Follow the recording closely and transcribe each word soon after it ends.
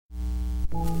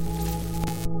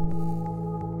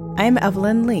I'm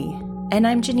Evelyn Lee. And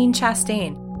I'm Janine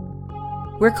Chastain.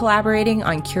 We're collaborating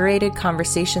on curated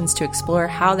conversations to explore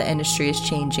how the industry is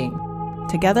changing.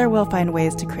 Together, we'll find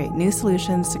ways to create new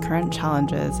solutions to current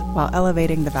challenges while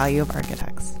elevating the value of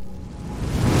architects.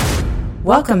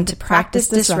 Welcome to Practice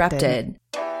Disrupted.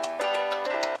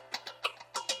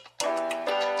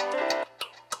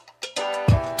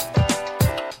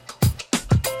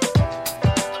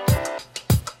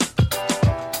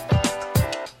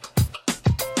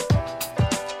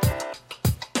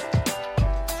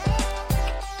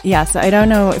 Yeah, so I don't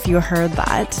know if you heard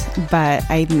that, but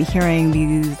I'm hearing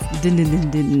these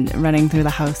din-din-din-din running through the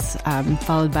house,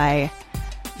 followed by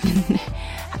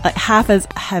like half as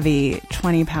heavy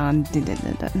 20-pound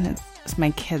din-din-din-din. It's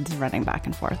my kids running back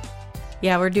and forth.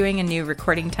 Yeah, we're doing a new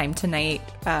recording time tonight,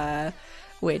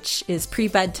 which is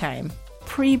pre-bedtime.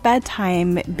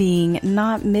 Pre-bedtime being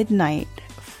not midnight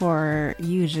for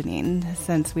you, Janine,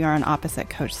 since we are on opposite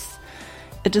coasts.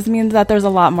 It just means that there's a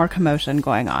lot more commotion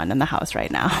going on in the house right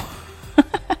now.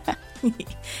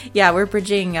 Yeah, we're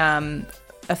bridging a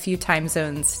few time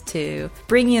zones to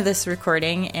bring you this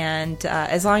recording. And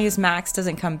as long as Max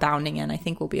doesn't come bounding in, I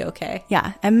think we'll be okay.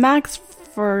 Yeah, and Max,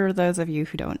 for those of you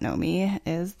who don't know me,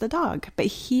 is the dog. But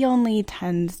he only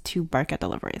tends to bark at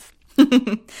deliveries.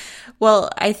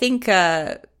 Well, I think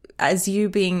as you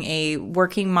being a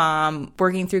working mom,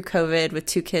 working through COVID with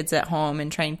 2 kids at home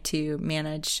and trying to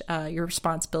manage your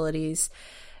responsibilities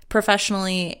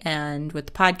professionally and with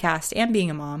the podcast and being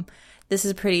a mom, this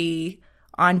is a pretty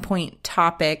on-point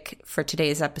topic for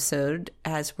today's episode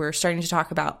as we're starting to talk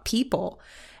about people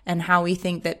and how we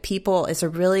think that people is a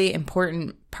really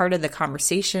important part of the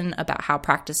conversation about how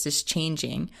practice is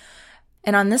changing.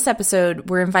 And on this episode,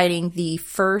 we're inviting the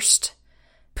first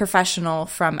professional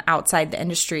from outside the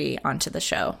industry onto the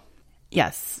show.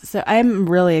 Yes. So I'm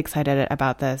really excited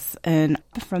about this. And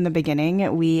from the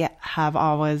beginning, we have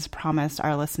always promised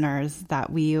our listeners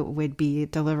that we would be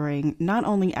delivering not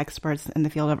only experts in the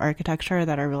field of architecture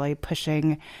that are really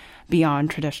pushing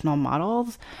beyond traditional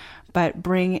models, but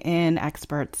bring in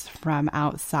experts from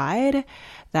outside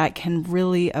that can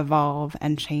really evolve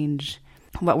and change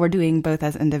what we're doing both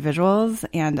as individuals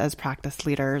and as practice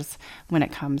leaders when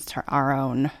it comes to our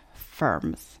own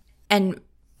firms. And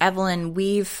Evelyn,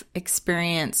 we've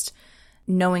experienced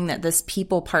knowing that this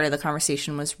people part of the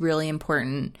conversation was really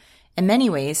important in many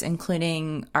ways,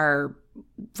 including our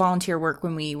volunteer work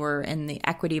when we were in the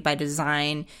Equity by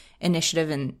Design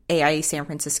initiative in AIE San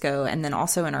Francisco, and then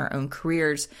also in our own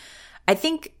careers. I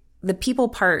think the people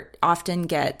part often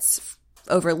gets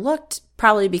overlooked,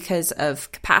 probably because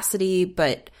of capacity,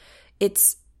 but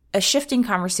it's a shifting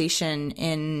conversation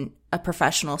in a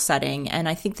professional setting. And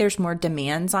I think there's more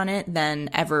demands on it than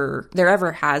there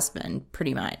ever has been,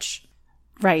 pretty much.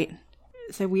 Right.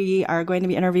 So we are going to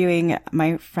be interviewing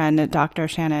my friend, Dr.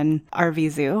 Shannon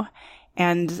Arvizu.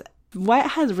 And what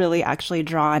has really actually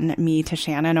drawn me to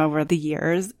Shannon over the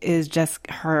years is just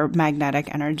her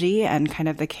magnetic energy and kind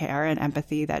of the care and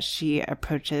empathy that she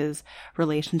approaches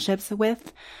relationships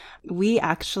with. We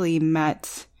actually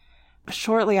met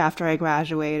shortly after I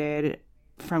graduated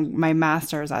from my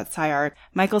master's at SciArc.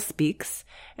 Michael Speaks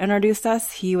introduced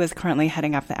us. He was currently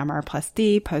heading up the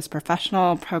MR+D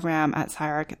post-professional program at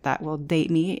SciArc. That will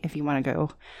date me if you want to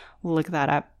go look that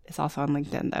up. It's also on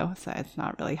LinkedIn, though, so it's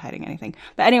not really hiding anything.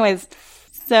 But anyways,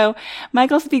 so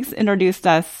Michael Speaks introduced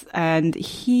us, and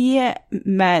he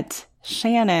met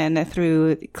Shannon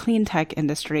through the clean tech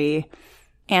industry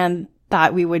and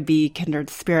thought we would be kindred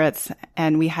spirits.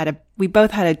 And we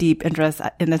both had a deep interest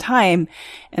in the time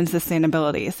in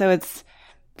sustainability. So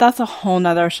that's a whole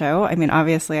nother show. I mean,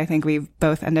 obviously, I think we've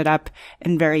both ended up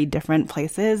in very different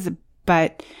places,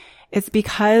 but it's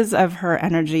because of her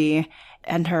energy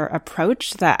and her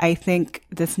approach that I think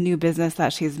this new business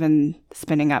that she's been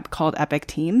spinning up called Epic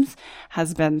Teams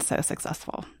has been so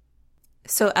successful.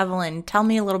 So Evelyn, tell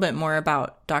me a little bit more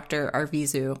about Dr.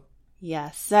 Arvizu.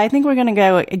 Yes. So I think we're going to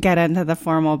go get into the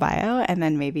formal bio and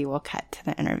then maybe we'll cut to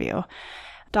the interview.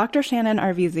 Dr. Shannon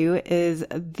Arvizu is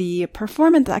the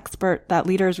performance expert that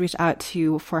leaders reach out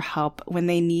to for help when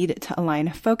they need to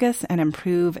align focus and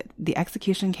improve the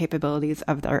execution capabilities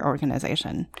of their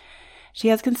organization. She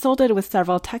has consulted with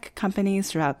several tech companies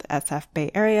throughout the SF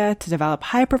Bay Area to develop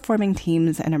high-performing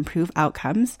teams and improve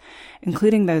outcomes,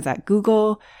 including those at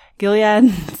Google,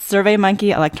 Gilead,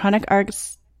 SurveyMonkey, Electronic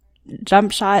Arts,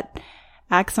 JumpShot,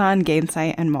 Axon,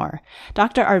 Gainsight, and more.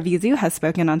 Dr. Arvizu has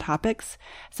spoken on topics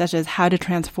such as how to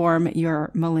transform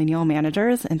your millennial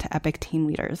managers into epic team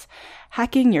leaders,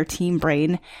 hacking your team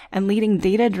brain, and leading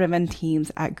data-driven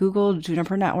teams at Google,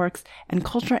 Juniper Networks, and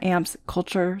Culture Amp's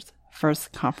Cultures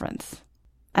First Conference.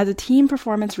 As a team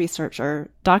performance researcher,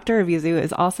 Dr. Arvizu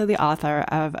is also the author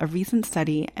of a recent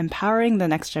study empowering the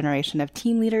next generation of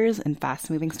team leaders in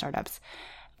fast-moving startups,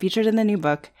 featured in the new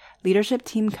book, Leadership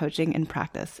Team Coaching in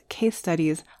Practice, Case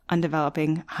Studies on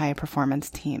Developing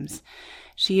High-Performance Teams.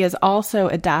 She has also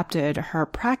adapted her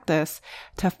practice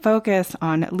to focus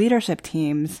on leadership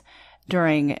teams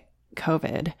during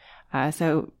COVID.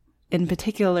 So in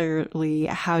particularly,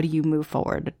 how do you move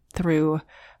forward through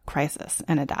crisis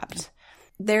and adapt?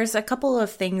 There's a couple of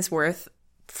things worth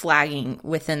flagging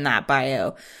within that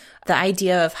bio. The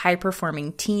idea of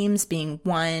high-performing teams being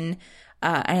one,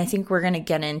 and I think we're going to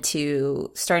get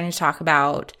into starting to talk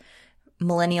about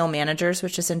millennial managers,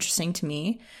 which is interesting to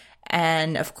me,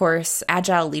 and of course,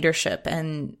 agile leadership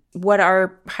and what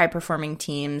are high-performing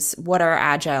teams, what are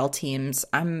agile teams.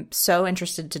 I'm so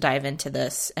interested to dive into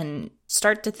this and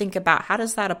start to think about how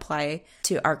does that apply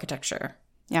to architecture.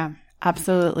 Yeah,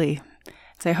 absolutely.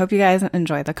 So I hope you guys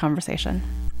enjoy the conversation.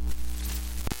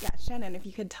 Yeah, Shannon, if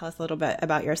you could tell us a little bit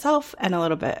about yourself and a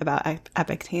little bit about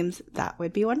Epic Teams, that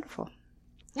would be wonderful.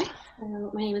 Yeah,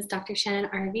 my name is Dr. Shannon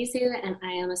Arvizu, and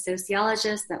I am a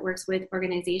sociologist that works with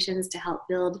organizations to help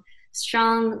build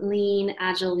strong, lean,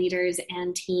 agile leaders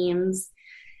and teams.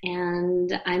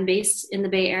 And I'm based in the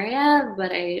Bay Area,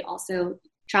 but I also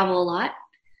travel a lot.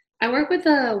 I work with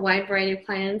a wide variety of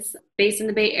clients based in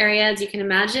the Bay Area. As you can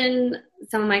imagine,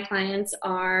 some of my clients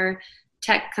are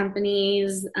tech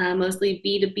companies, mostly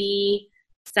B2B,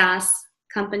 SaaS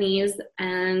companies,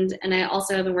 and I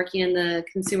also have been working in the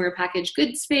consumer packaged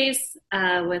goods space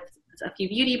with a few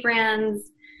beauty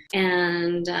brands,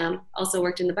 and also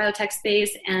worked in the biotech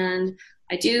space. And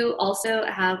I do also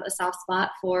have a soft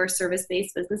spot for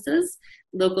service-based businesses,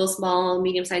 local, small,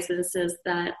 medium-sized businesses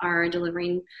that are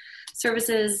delivering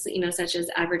services, such as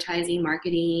advertising,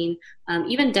 marketing,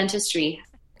 even dentistry.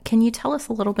 Can you tell us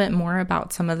a little bit more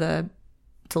about some of the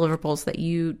deliverables that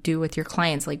you do with your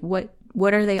clients? Like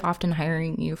what are they often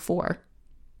hiring you for?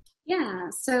 Yeah,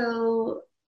 so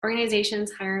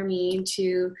organizations hire me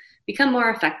to become more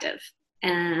effective,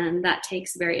 and that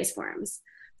takes various forms.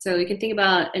 So you can think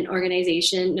about an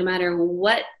organization, no matter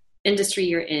what industry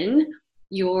you're in,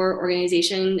 your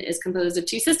organization is composed of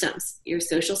two systems. Your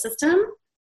social system,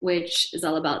 which is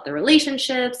all about the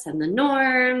relationships and the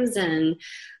norms and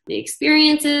the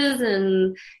experiences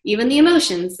and even the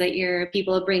emotions that your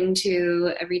people bring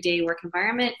to everyday work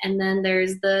environment. And then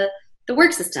there's the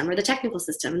work system or the technical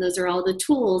system. Those are all the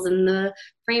tools and the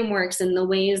frameworks and the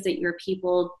ways that your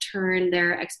people turn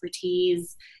their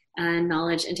expertise and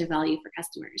knowledge into value for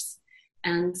customers.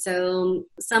 And so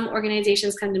some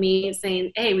organizations come to me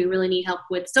saying, hey, we really need help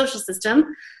with social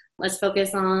system. Let's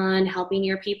focus on helping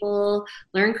your people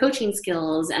learn coaching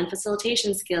skills and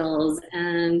facilitation skills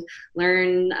and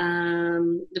learn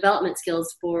development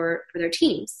skills for their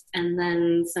teams. And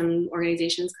then some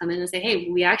organizations come in and say, hey,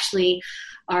 we actually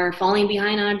are falling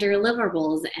behind on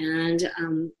deliverables,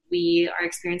 and we are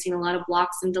experiencing a lot of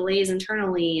blocks and delays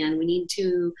internally, and we need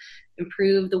to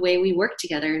improve the way we work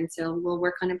together. And so we'll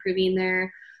work on improving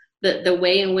the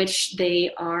way in which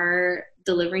they are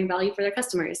delivering value for their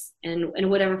customers in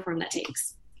whatever form that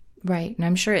takes. Right. And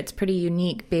I'm sure it's pretty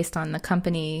unique based on the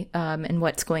company and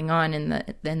what's going on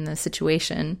in the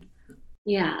situation.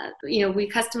 Yeah. We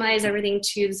customize everything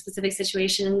to the specific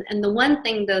situation. And the one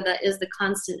thing, though, that is the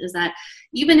constant is that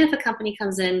even if a company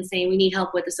comes in saying we need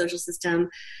help with the social system,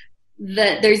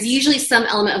 that there's usually some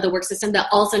element of the work system that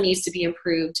also needs to be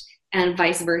improved, and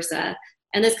vice versa.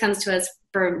 And this comes to us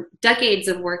from decades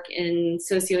of work in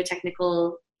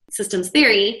socio-technical systems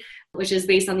theory, which is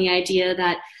based on the idea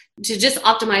that to just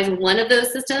optimize one of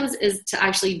those systems is to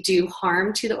actually do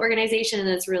harm to the organization, and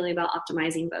it's really about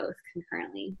optimizing both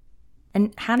concurrently.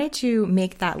 And how did you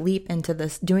make that leap into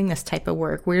doing this type of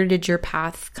work? Where did your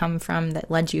path come from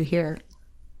that led you here?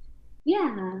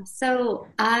 Yeah, so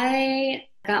I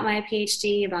got my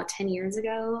PhD about 10 years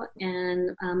ago,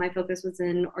 and my focus was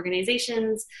in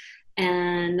organizations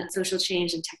and social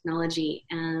change and technology.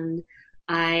 And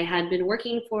I had been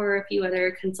working for a few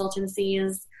other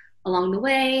consultancies along the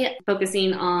way,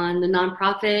 focusing on the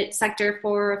nonprofit sector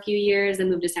for a few years. I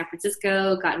moved to San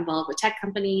Francisco, got involved with tech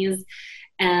companies,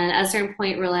 and at a certain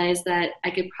point realized that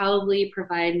I could probably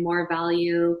provide more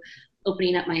value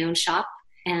opening up my own shop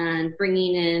and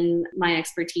bringing in my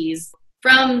expertise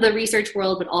from the research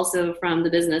world, but also from the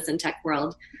business and tech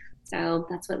world. So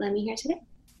that's what led me here today.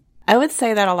 I would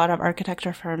say that a lot of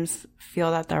architecture firms feel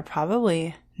that they're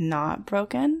probably not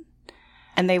broken,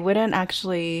 and they wouldn't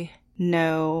actually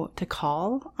know to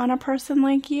call on a person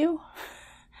like you.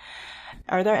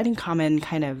 Are there any common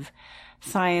kind of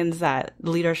signs that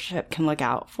leadership can look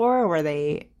out for where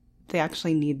they they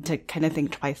actually need to kind of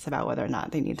think twice about whether or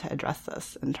not they need to address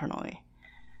this internally?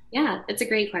 Yeah, it's a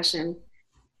great question.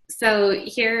 So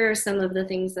here are some of the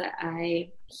things that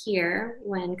I hear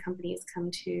when companies come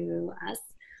to us.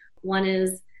 One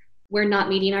is, we're not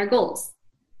meeting our goals.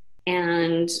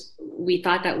 And we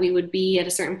thought that we would be at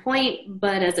a certain point,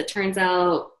 but as it turns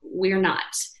out, we're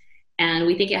not. And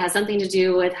we think it has something to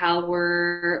do with how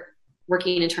we're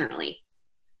working internally.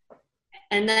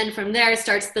 And then from there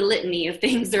starts the litany of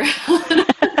things around.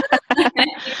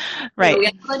 Right. So we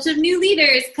have a bunch of new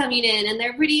leaders coming in, and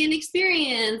they're pretty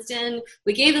inexperienced, and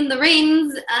we gave them the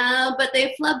reins, but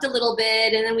they flubbed a little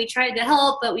bit, and then we tried to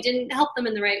help, but we didn't help them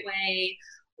in the right way.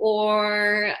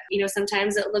 Or,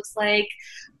 sometimes it looks like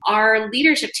our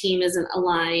leadership team isn't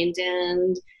aligned,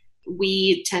 and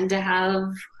we tend to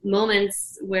have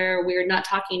moments where we're not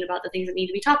talking about the things that need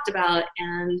to be talked about,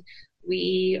 and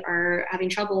we are having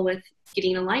trouble with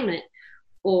getting alignment.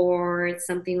 Or it's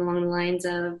something along the lines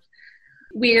of,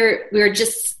 we're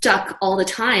just stuck all the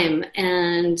time,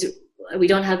 and we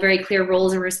don't have very clear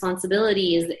roles and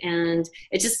responsibilities, and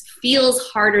it just feels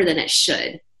harder than it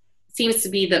should. Seems to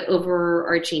be the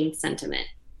overarching sentiment.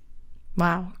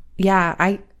 Wow. Yeah,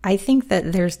 I think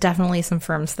that there's definitely some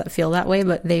firms that feel that way,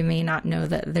 but they may not know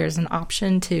that there's an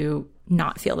option to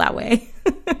not feel that way.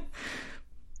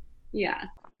 Yeah,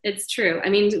 it's true. I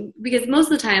mean, because most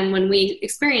of the time when we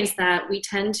experience that, we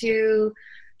tend to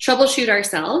troubleshoot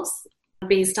ourselves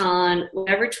based on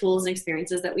whatever tools and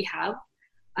experiences that we have,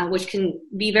 which can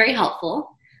be very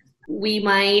helpful. We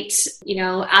might,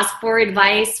 ask for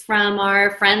advice from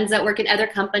our friends that work at other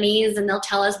companies, and they'll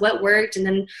tell us what worked, and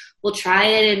then we'll try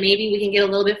it, and maybe we can get a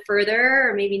little bit further,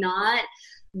 or maybe not.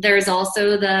 There's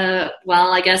also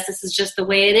I guess this is just the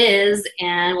way it is,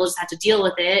 and we'll just have to deal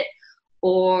with it.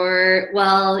 Or,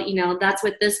 that's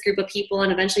with this group of people,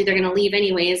 and eventually they're going to leave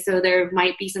anyway, so there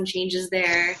might be some changes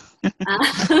there.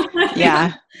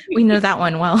 Yeah, we know that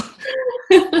one well.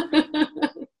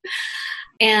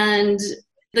 And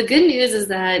the good news is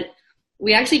that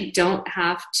we actually don't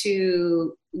have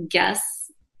to guess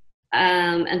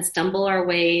and stumble our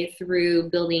way through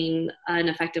building an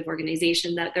effective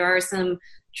organization. That there are some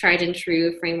tried and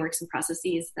true frameworks and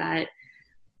processes that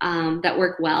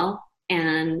work well.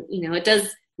 And, it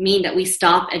does mean that we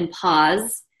stop and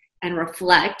pause and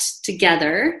reflect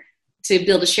together to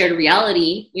build a shared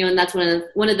reality, and that's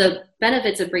one of the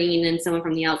benefits of bringing in someone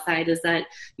from the outside, is that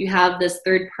you have this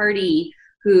third party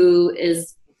who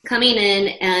is coming in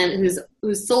and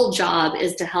whose sole job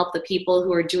is to help the people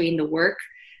who are doing the work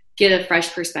get a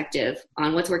fresh perspective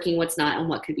on what's working, what's not, and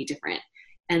what could be different.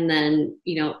 And then,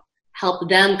 help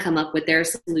them come up with their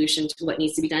solution to what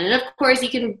needs to be done. And of course,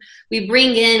 we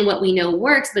bring in what we know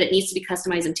works, but it needs to be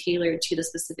customized and tailored to the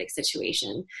specific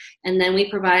situation. And then we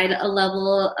provide a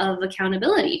level of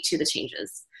accountability to the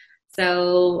changes.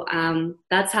 So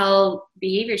that's how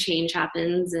behavior change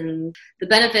happens. And the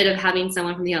benefit of having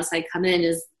someone from the outside come in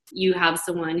is you have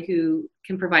someone who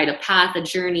can provide a path, a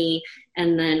journey,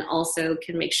 and then also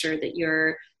can make sure that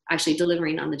you're actually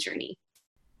delivering on the journey.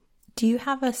 Do you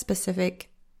have a specific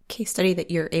case study that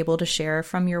you're able to share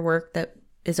from your work that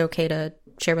is okay to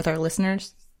share with our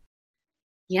listeners?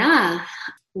 Yeah.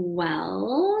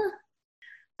 Well,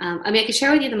 I could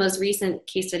share with you the most recent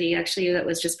case study, actually, that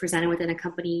was just presented within a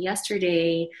company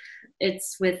yesterday.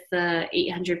 It's with the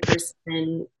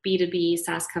 800-person B2B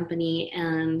SaaS company.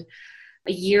 And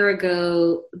a year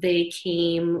ago, they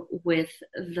came with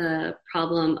the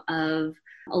problem of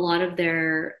a lot of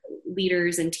their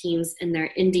leaders and teams in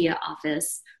their India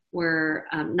office were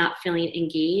not feeling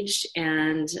engaged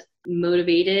and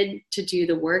motivated to do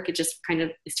the work. It just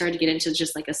started to get into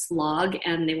just like a slog,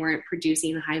 and they weren't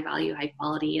producing the high value, high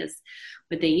quality as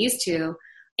what they used to.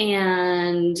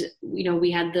 And,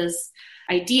 we had this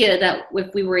idea that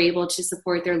if we were able to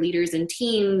support their leaders and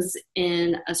teams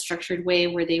in a structured way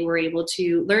where they were able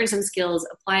to learn some skills,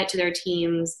 apply it to their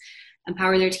teams,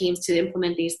 empower their teams to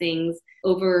implement these things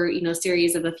over, a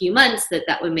series of a few months,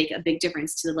 that would make a big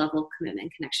difference to the level of commitment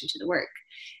and connection to the work.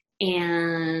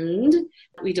 And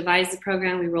we devised the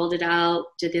program, we rolled it out,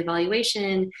 did the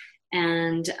evaluation,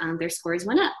 and their scores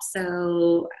went up.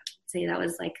 So I'd say that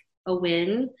was like a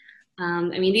win.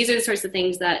 These are the sorts of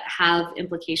things that have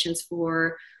implications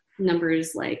for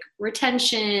numbers like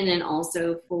retention and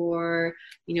also for,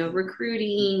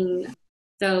 recruiting.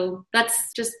 So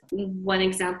that's just one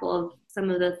example of some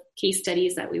of the case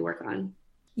studies that we work on.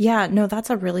 Yeah, no, that's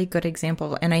a really good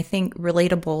example. And I think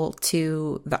relatable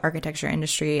to the architecture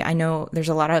industry. I know there's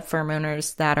a lot of firm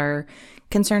owners that are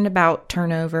concerned about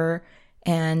turnover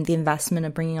and the investment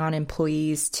of bringing on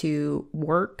employees to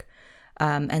work.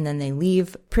 And then they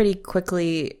leave pretty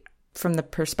quickly. from the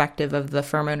perspective of the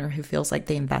firm owner who feels like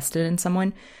they invested in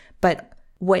someone. But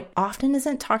what often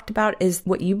isn't talked about is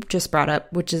what you just brought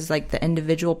up, which is like the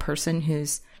individual person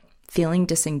who's feeling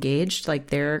disengaged, like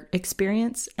their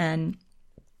experience. And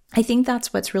I think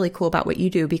that's what's really cool about what you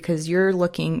do, because you're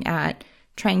looking at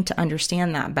trying to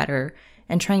understand that better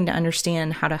and trying to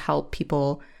understand how to help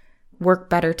people work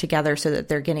better together so that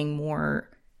they're getting more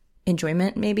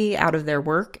enjoyment maybe out of their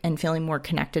work and feeling more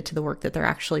connected to the work that they're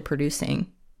actually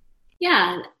producing.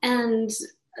 Yeah. And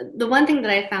the one thing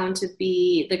that I found to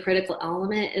be the critical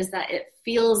element is that it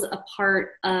feels a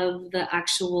part of the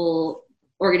actual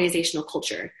organizational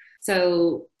culture.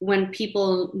 So when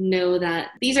people know that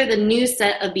these are the new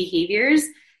set of behaviors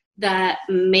that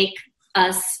make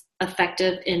us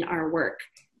effective in our work,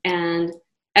 and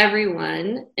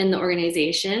everyone in the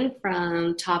organization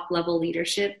from top level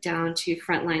leadership down to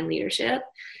frontline leadership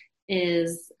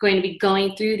is going to be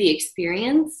going through the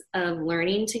experience of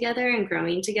learning together and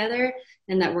growing together,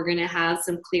 and that we're going to have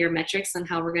some clear metrics on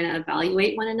how we're going to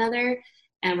evaluate one another,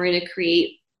 and we're going to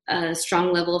create a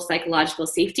strong level of psychological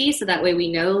safety, so that way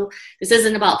we know this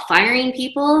isn't about firing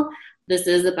people, this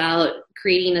is about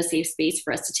creating a safe space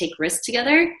for us to take risks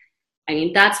together. I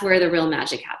mean, that's where the real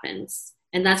magic happens.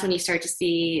 And that's when you start to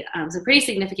see some pretty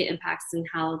significant impacts in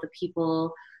how the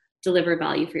people deliver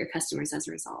value for your customers as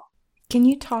a result. Can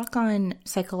you talk on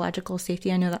psychological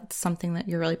safety? I know that's something that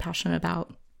you're really passionate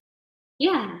about.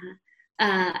 Yeah.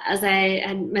 As I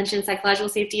had mentioned, psychological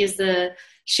safety is the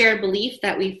shared belief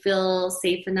that we feel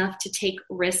safe enough to take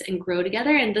risks and grow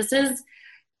together. And this is,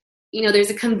 there's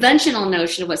a conventional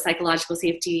notion of what psychological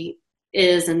safety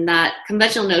is, and that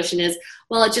conventional notion is,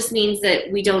 well, it just means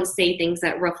that we don't say things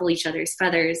that ruffle each other's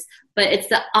feathers. But it's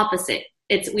the opposite.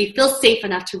 We feel safe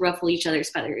enough to ruffle each other's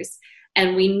feathers.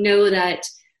 And we know that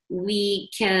we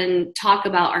can talk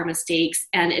about our mistakes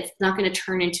and it's not going to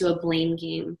turn into a blame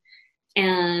game.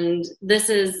 And this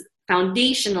is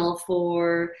foundational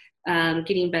for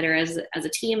getting better as a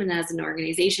team and as an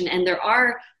organization. And there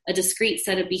are a discrete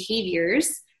set of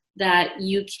behaviors that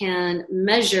you can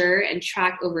measure and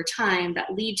track over time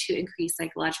that lead to increased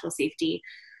psychological safety.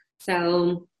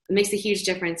 So it makes a huge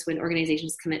difference when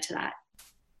organizations commit to that.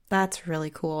 That's really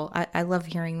cool. I love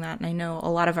hearing that. And I know a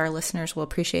lot of our listeners will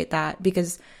appreciate that,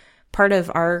 because part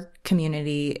of our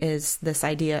community is this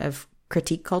idea of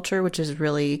critique culture, which is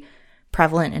really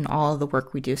prevalent in all of the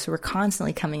work we do. So we're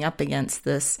constantly coming up against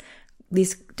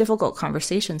these difficult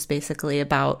conversations basically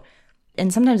about,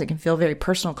 and sometimes it can feel very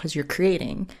personal because you're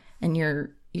creating and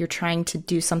you're trying to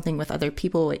do something with other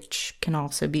people, which can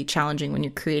also be challenging when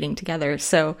you're creating together.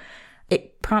 So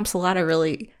it prompts a lot of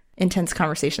really intense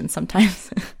conversations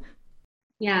sometimes.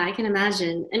 Yeah, I can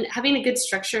imagine. And having a good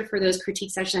structure for those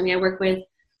critique sessions. I mean, I work with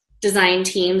design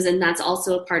teams, and that's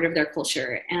also a part of their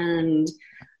culture. And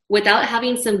without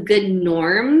having some good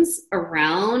norms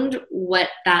around what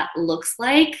that looks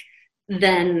like,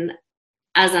 then,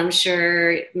 as I'm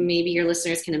sure maybe your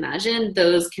listeners can imagine,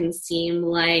 those can seem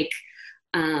like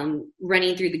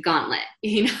running through the gauntlet,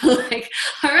 like,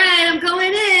 all right, I'm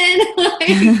going in,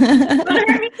 like, don't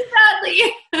hurt me too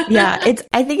badly. Yeah,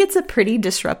 I think it's a pretty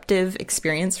disruptive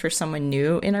experience for someone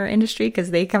new in our industry,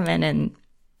 because they come in and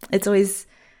it's always,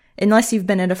 unless you've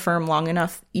been at a firm long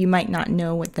enough, you might not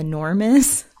know what the norm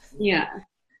is. Yeah,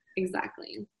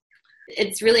 exactly.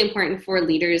 It's really important for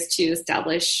leaders to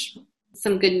establish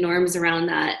some good norms around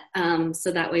that,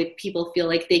 so that way people feel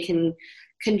like they can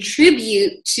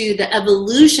contribute to the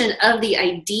evolution of the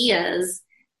ideas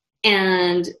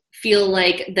and feel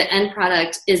like the end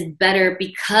product is better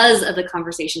because of the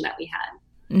conversation that we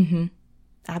had. Mm-hmm.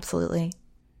 Absolutely.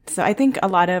 So I think a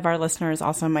lot of our listeners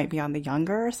also might be on the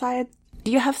younger side.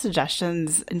 Do you have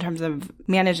suggestions in terms of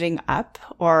managing up,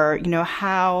 or,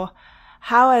 how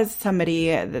as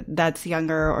somebody that's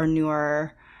younger or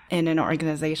newer in an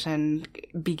organization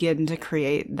begin to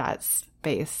create that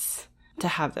space to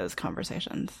have those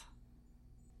conversations?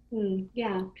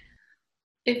 Yeah.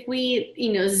 If we,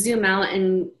 zoom out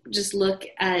and just look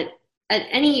at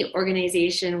any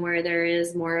organization where there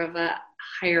is more of a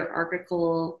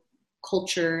hierarchical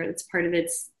culture, it's part of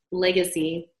its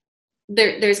legacy,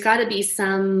 there's got to be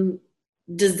some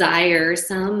desire,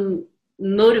 some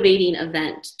motivating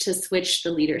event to switch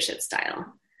the leadership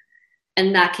style.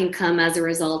 And that can come as a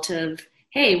result of,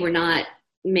 hey, we're not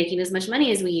making as much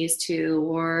money as we used to,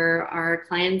 or our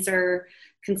clients are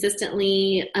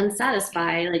consistently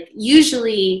unsatisfied. Like,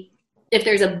 usually if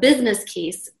there's a business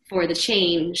case for the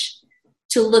change,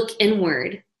 to look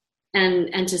inward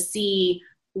and to see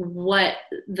what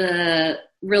the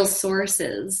real source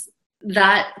is,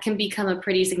 that can become a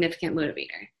pretty significant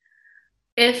motivator.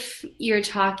 If you're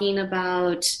talking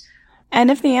about And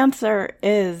if the answer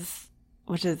is,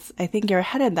 which is, I think you're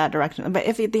headed that direction, but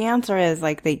if the answer is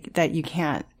like that you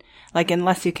can't, like,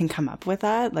 unless you can come up with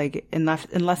that, like,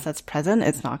 unless that's present,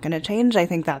 it's not going to change. I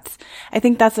think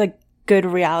that's a good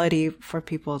reality for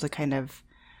people to kind of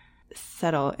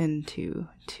settle into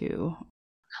too.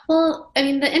 Well, I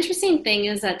mean, the interesting thing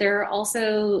is that there are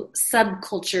also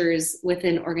subcultures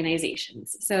within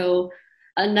organizations. So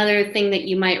another thing that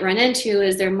you might run into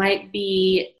is there might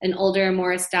be an older,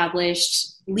 more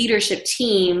established leadership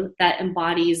team that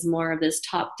embodies more of this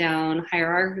top-down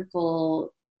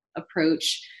hierarchical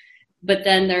approach. But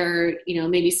then there are,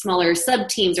 maybe smaller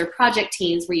sub-teams or project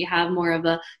teams where you have more of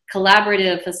a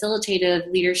collaborative,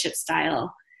 facilitative leadership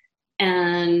style.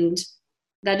 And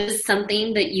that is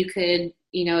something that you could,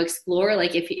 explore.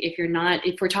 Like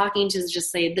if we're talking to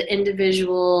just say the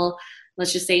individual,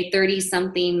 let's just say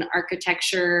 30-something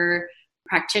architecture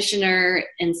practitioner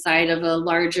inside of a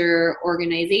larger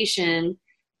organization,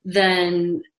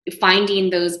 then finding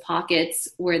those pockets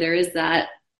where there is that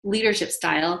leadership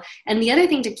style. And the other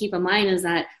thing to keep in mind is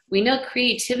that we know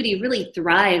creativity really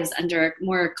thrives under a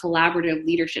more collaborative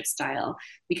leadership style,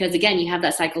 because again, you have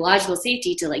that psychological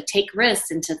safety to like take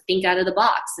risks and to think out of the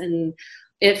box. And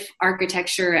if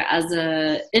architecture as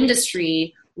a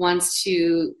industry wants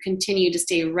to continue to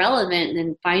stay relevant,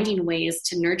 then finding ways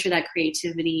to nurture that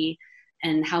creativity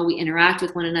and how we interact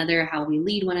with one another, how we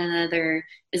lead one another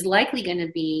is likely going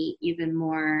to be even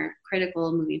more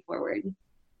critical moving forward.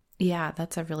 Yeah,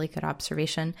 that's a really good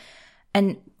observation.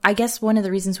 And I guess one of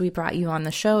the reasons we brought you on the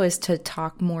show is to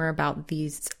talk more about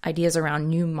these ideas around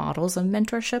new models of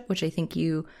mentorship, which I think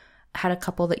you had a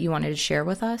couple that you wanted to share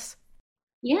with us.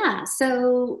 Yeah,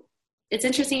 so it's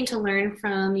interesting to learn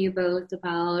from you both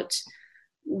about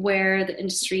where the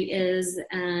industry is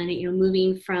and,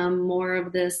 moving from more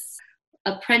of this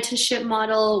apprenticeship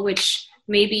model, which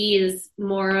maybe is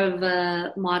more of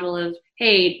a model of,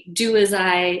 hey, do as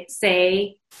I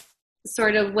say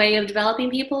sort of way of developing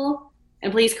people.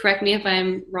 And please correct me if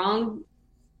I'm wrong.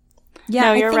 Yeah,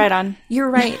 no, you're right on.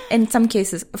 You're right. In some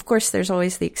cases, of course, there's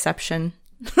always the exception.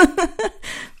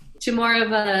 To more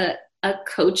of a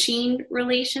coaching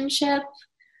relationship,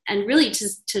 and really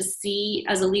to see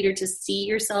as a leader, to see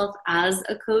yourself as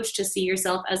a coach, to see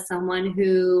yourself as someone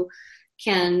who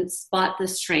can spot the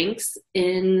strengths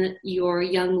in your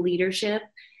young leadership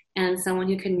and someone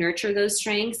who can nurture those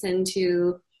strengths and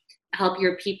to help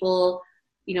your people,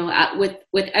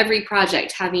 with every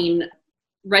project having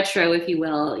retro, if you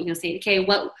will, saying, okay,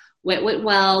 what went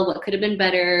well, what could have been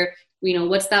better,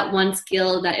 what's that one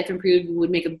skill that if improved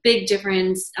would make a big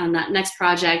difference on that next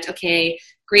project. Okay,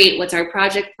 great. What's our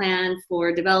project plan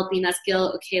for developing that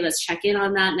skill? Okay, let's check in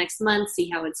on that next month, see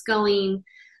how it's going.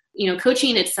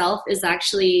 Coaching itself is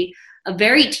actually a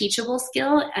very teachable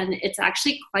skill, and it's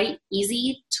actually quite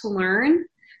easy to learn.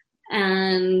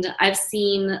 And I've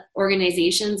seen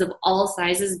organizations of all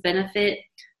sizes benefit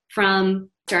from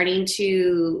starting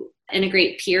to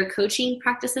integrate peer coaching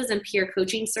practices and peer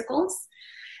coaching circles.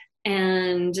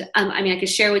 And I could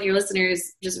share with your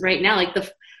listeners just right now, like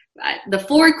the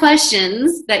 4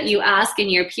 questions that you ask in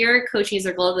your peer coaching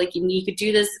circle. Like you could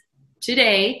do this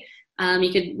today.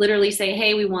 You could literally say,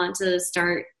 hey, we want to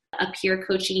start a peer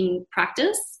coaching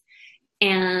practice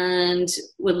and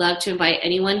would love to invite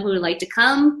anyone who would like to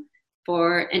come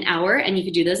for an hour. And you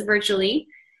could do this virtually.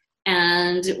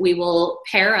 And we will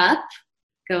pair up,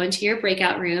 go into your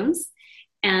breakout rooms,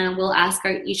 and we'll ask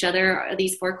each other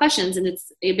these 4 questions. And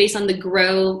it's based on the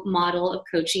GROW model of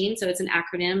coaching. So it's an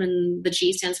acronym, and the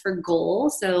G stands for goal.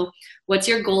 So what's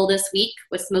your goal this week?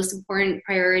 What's the most important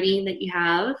priority that you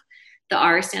have? The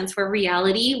R stands for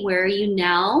reality. Where are you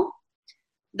now?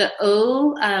 The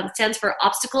O stands for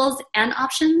obstacles and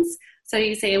options. So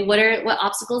you say, what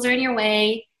obstacles are in your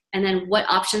way? And then what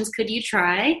options could you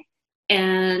try?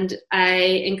 And I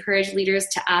encourage leaders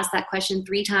to ask that question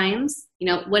 3 times.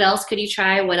 What else could you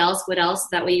try? What else?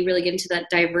 That way you really get into that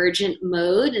divergent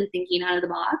mode and thinking out of the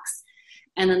box.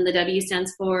 And then the W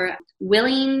stands for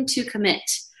willing to commit.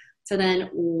 So then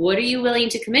what are you willing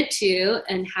to commit to?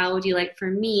 And how would you like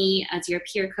for me as your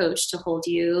peer coach to hold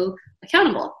you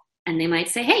accountable? And they might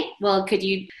say, hey, well, could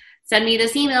you send me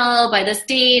this email by this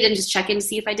date and just check in to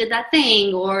see if I did that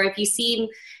thing? Or if you see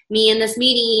me in this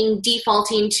meeting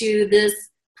defaulting to this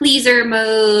pleaser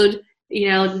mode,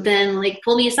 then like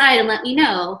pull me aside and let me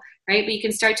know, right? But you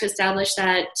can start to establish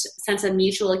that sense of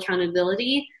mutual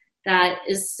accountability that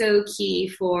is so key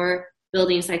for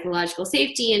building psychological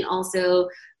safety and also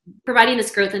providing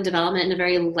this growth and development in a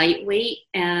very lightweight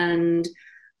and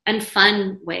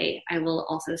fun way. I will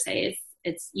also say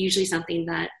it's usually something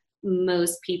that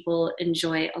most people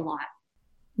enjoy a lot.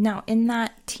 Now, in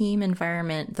that team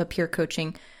environment, the peer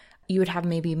coaching, you would have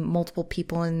maybe multiple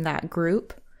people in that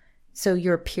group. So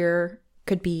your peer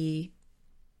could be,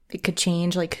 it could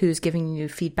change, like who's giving you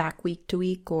feedback week to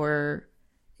week, or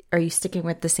are you sticking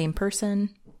with the same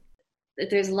person?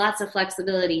 There's lots of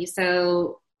flexibility.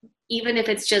 So even if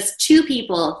it's just two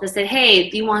people that say, hey,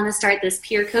 do you want to start this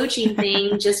peer coaching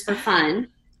thing just for fun?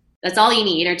 That's all you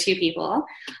need are two people.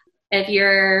 If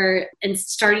you're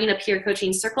starting a peer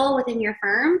coaching circle within your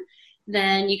firm,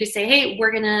 then you could say, hey,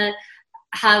 we're going to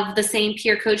have the same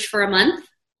peer coach for a month,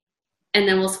 and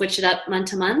then we'll switch it up month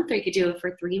to month, or you could do it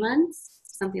for 3 months,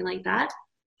 something like that.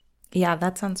 Yeah,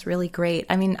 that sounds really great.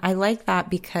 I mean, I like that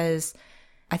because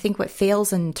I think what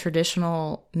fails in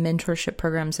traditional mentorship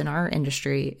programs in our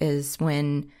industry is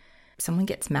when someone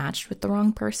gets matched with the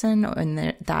wrong person,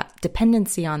 and that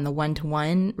dependency on the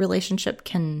one-to-one relationship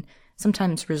can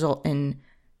sometimes result in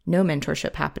no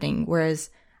mentorship happening. Whereas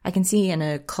I can see in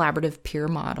a collaborative peer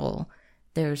model,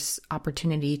 there's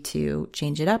opportunity to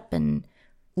change it up and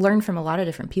learn from a lot of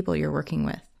different people you're working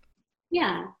with.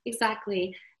 Yeah,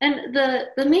 exactly. And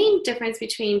the main difference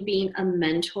between being a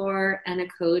mentor and a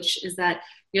coach is that,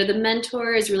 the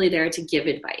mentor is really there to give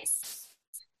advice.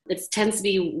 It tends to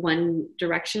be one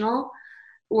directional,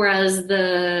 whereas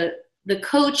the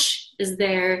coach is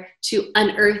there to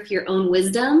unearth your own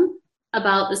wisdom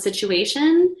about the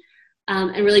situation,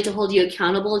 and really to hold you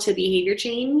accountable to behavior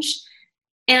change.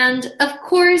 And of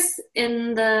course,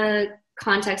 in the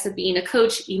context of being a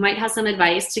coach, you might have some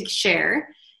advice to share.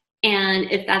 And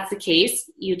if that's the case,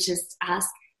 you just ask,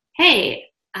 hey,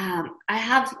 I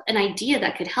have an idea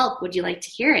that could help. Would you like to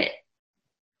hear it?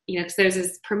 Because there's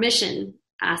this permission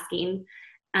asking.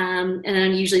 And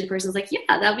then usually the person's like, yeah,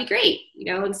 that would be great.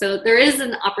 And so there is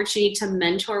an opportunity to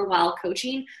mentor while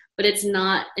coaching, but it's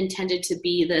not intended to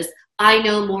be this, I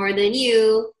know more than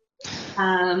you,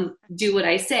 do what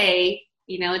I say.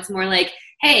 It's more like,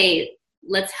 hey,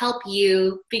 let's help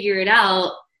you figure it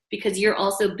out, because you're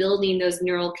also building those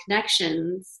neural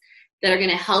connections that are going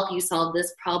to help you solve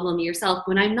this problem yourself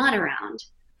when I'm not around.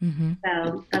 Mm-hmm.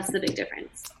 So that's the big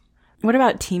difference. What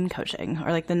about team coaching,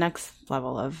 or like the next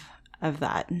level of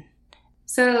that?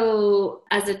 So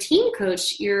as a team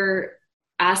coach, you're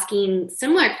asking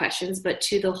similar questions, but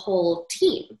to the whole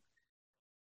team.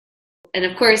 And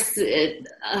of course,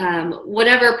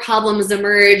 whatever problems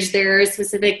emerge, there are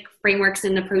specific frameworks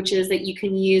and approaches that you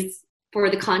can use for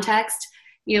the context.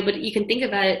 But you can think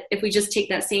about it, if we just take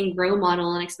that same GROW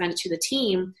model and expand it to the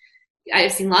team.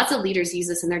 I've seen lots of leaders use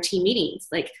this in their team meetings.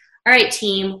 Like, all right,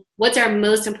 team, what's our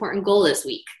most important goal this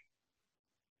week?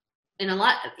 And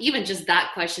even just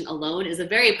that question alone is a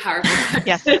very powerful question.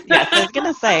 Yes. I was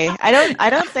gonna say, I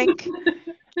don't think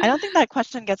that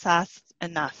question gets asked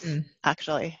enough,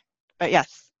 actually. But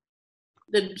yes.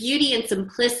 The beauty and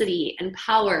simplicity and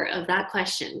power of that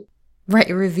question. Right,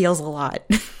 it reveals a lot.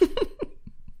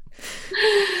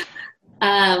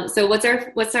 So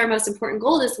what's our most important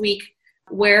goal this week?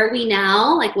 Where are we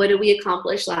now? Like, what did we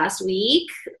accomplish last week?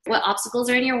 What obstacles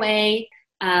are in your way?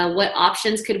 What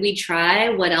options could we try?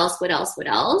 What else?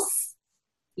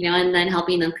 And then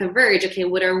helping them converge. Okay,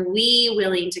 what are we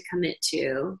willing to commit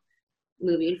to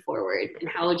moving forward? And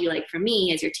how would you like for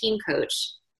me as your team coach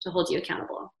to hold you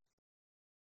accountable?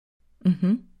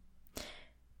 Mm-hmm.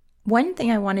 One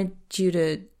thing I wanted you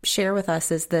to share with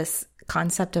us is this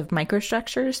concept of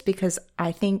microstructures, because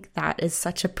I think that is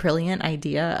such a brilliant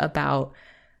idea about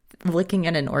looking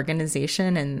at an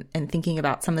organization and thinking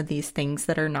about some of these things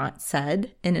that are not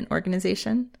said in an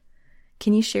organization.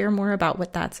 Can you share more about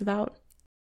what that's about?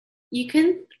 You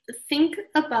can think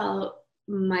about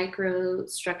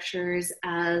microstructures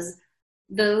as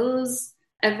those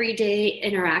everyday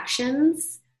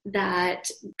interactions that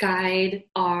guide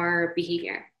our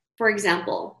behavior. For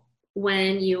example,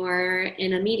 when you're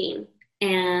in a meeting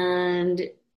and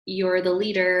you're the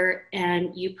leader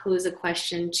and you pose a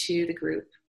question to the group.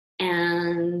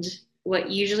 And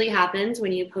what usually happens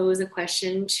when you pose a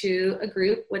question to a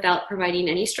group without providing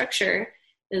any structure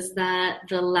is that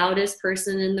the loudest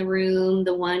person in the room,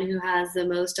 the one who has the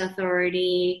most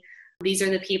authority, these are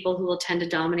the people who will tend to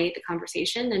dominate the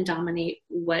conversation and dominate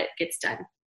what gets done.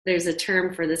 There's a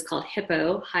term for this called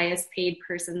HIPPO, highest paid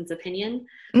person's opinion.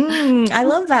 I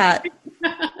love that.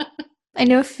 I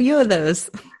know a few of those.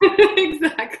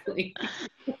 Exactly.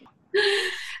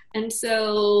 And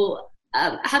so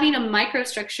having a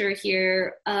microstructure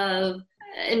here of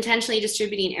intentionally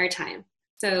distributing airtime.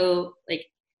 So like,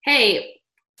 hey,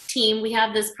 team, we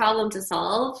have this problem to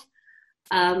solve.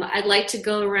 I'd like to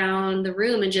go around the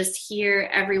room and just hear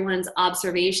everyone's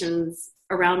observations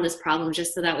around this problem,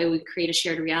 just so that way we create a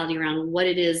shared reality around what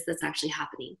it is that's actually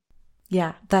happening.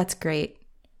 Yeah, that's great.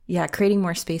 Yeah, creating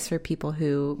more space for people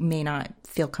who may not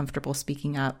feel comfortable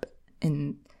speaking up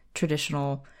in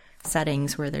traditional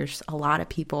settings where there's a lot of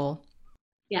people.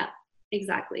 Yeah,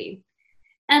 exactly.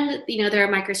 And, there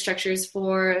are microstructures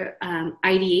for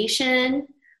ideation,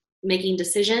 making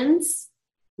decisions,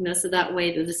 so that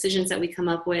way the decisions that we come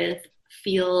up with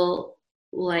feel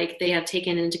like they have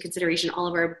taken into consideration all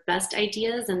of our best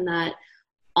ideas and that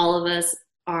all of us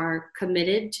are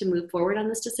committed to move forward on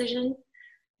this decision.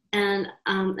 And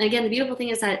again, the beautiful thing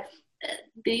is that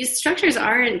these structures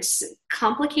aren't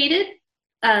complicated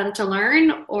to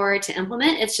learn or to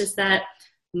implement. It's just that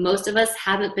most of us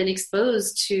haven't been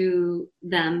exposed to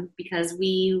them because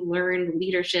we learned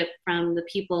leadership from the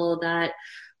people that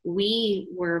we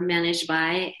were managed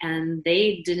by, and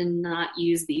they did not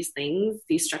use these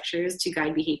structures to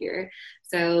guide behavior.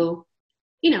 So,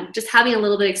 just having a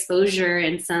little bit of exposure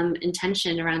and some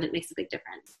intention around it makes a big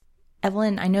difference.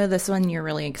 Evelyn, I know this one you're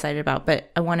really excited about,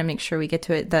 but I want to make sure we get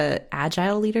to it. The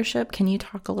agile leadership. Can you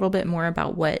talk a little bit more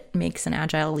about what makes an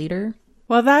agile leader?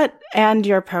 Well, that and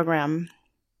your program.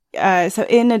 So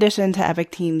in addition to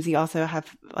Epic Teams, you also have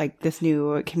like this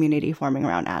new community forming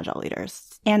around agile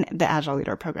leaders and the Agile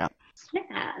Leader program.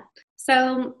 Yeah.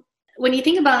 So when you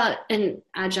think about an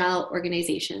agile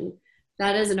organization,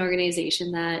 that is an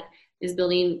organization that is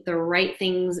building the right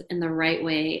things in the right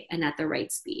way and at the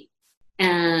right speed.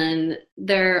 And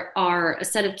there are a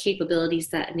set of capabilities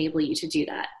that enable you to do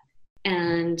that.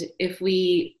 And if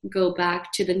we go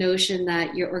back to the notion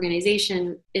that your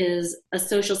organization is a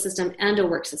social system and a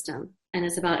work system, and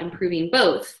it's about improving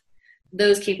both,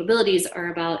 those capabilities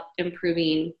are about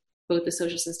improving both the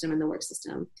social system and the work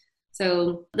system.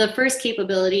 So the first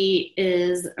capability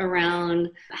is around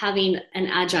having an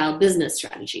agile business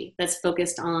strategy that's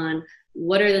focused on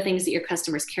what are the things that your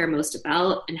customers care most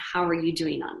about and how are you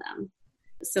doing on them.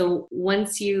 So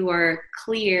once you are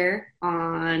clear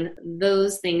on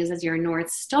those things as your North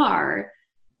Star,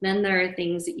 then there are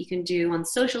things that you can do on the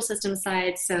social system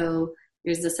side. So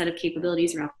there's a set of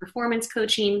capabilities around performance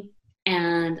coaching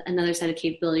and another set of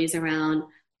capabilities around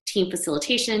team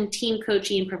facilitation, team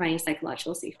coaching, providing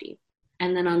psychological safety.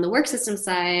 And then on the work system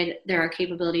side, there are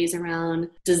capabilities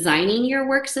around designing your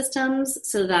work systems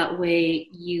so that way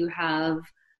you have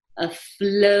a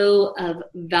flow of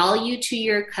value to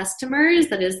your customers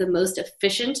that is the most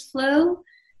efficient flow.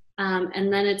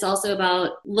 And then it's also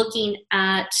about looking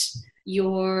at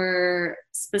your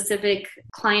specific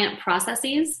client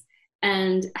processes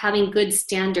and having good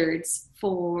standards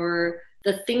for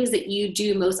the things that you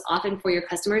do most often for your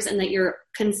customers, and that you're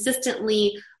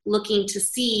consistently looking to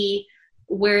see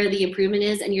where the improvement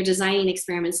is and you're designing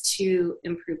experiments to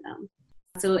improve them.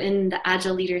 So in the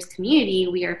Agile Leaders community,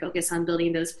 we are focused on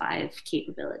building those 5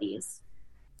 capabilities.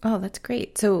 Oh, that's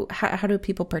great. So how do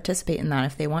people participate in that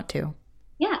if they want to?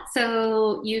 Yeah,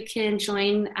 so you can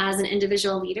join as an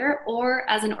individual leader or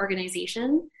as an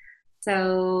organization.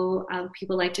 So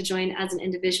people like to join as an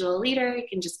individual leader. You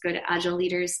can just go to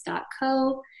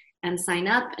agileleaders.co and sign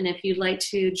up. And if you'd like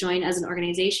to join as an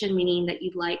organization, meaning that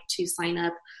you'd like to sign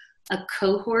up a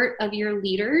cohort of your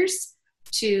leaders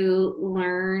to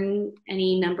learn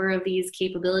any number of these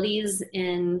capabilities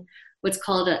in what's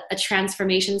called a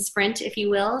transformation sprint, if you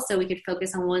will. So we could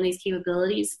focus on one of these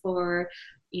capabilities for,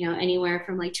 anywhere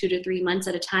from like 2 to 3 months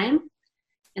at a time,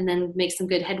 and then make some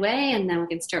good headway, and then we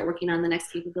can start working on the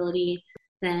next capability.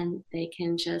 Then they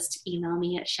can just email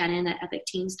me at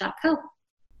shannon@epicteams.co.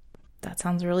 That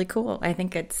sounds really cool. I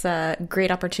think it's a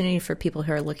great opportunity for people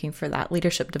who are looking for that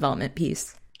leadership development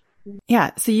piece.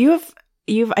 Yeah. So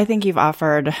I think you've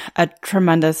offered a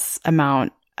tremendous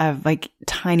amount of like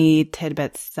tiny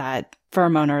tidbits that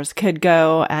firm owners could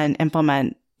go and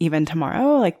implement even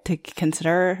tomorrow, like to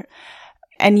consider.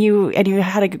 And you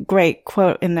had a great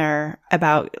quote in there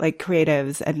about like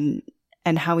creatives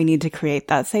and how we need to create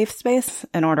that safe space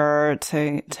in order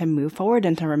to move forward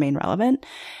and to remain relevant.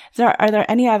 Is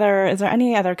there any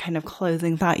other kind of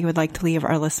closing thought you would like to leave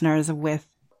our listeners with?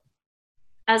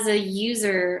 As a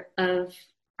user of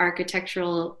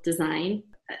architectural design,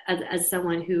 as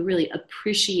someone who really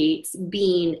appreciates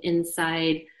being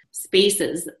inside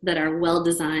spaces that are well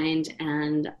designed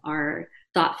and are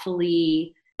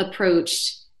thoughtfully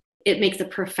approached, it makes a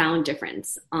profound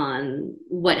difference on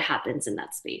what happens in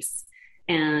that space.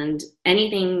 And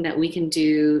anything that we can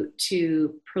do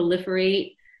to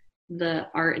proliferate the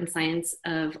art and science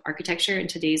of architecture in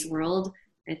today's world,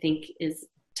 I think is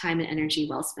time and energy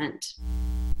well spent.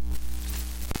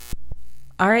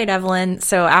 All right, Evelyn.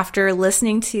 So after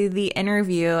listening to the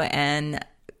interview and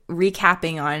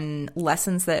recapping on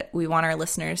lessons that we want our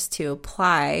listeners to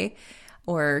apply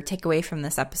or take away from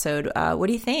this episode, what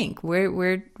do you think?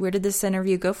 Where did this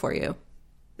interview go for you?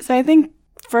 So I think,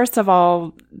 first of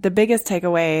all, the biggest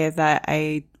takeaway that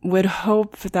I would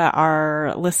hope that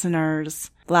our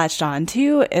listeners latched on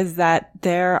to is that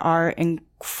there are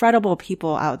incredible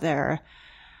people out there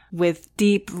with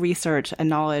deep research and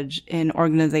knowledge in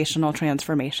organizational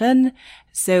transformation.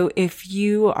 So if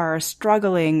you are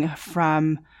struggling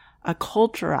from a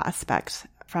culture aspect,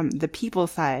 from the people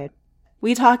side,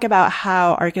 we talk about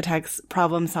how architects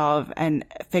problem solve and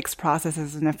fix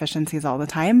processes and efficiencies all the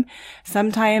time.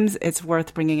 Sometimes it's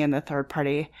worth bringing in the third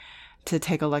party to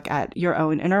take a look at your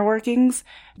own inner workings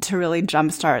to really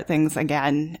jumpstart things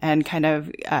again and kind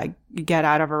of get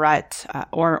out of a rut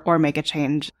or make a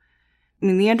change. I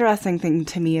mean, the interesting thing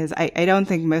to me is I don't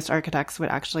think most architects would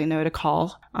actually know to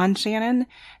call on Shannon.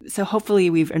 So hopefully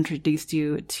we've introduced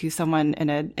you to someone in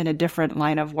a different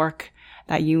line of work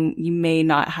that you may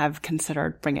not have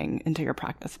considered bringing into your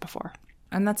practice before.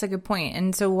 And that's a good point.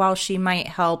 And so while she might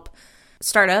help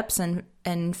startups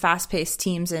and fast-paced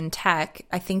teams in tech,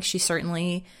 I think she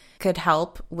certainly could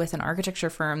help with an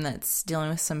architecture firm that's dealing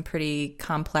with some pretty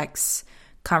complex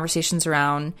conversations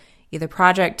around either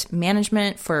project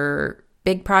management for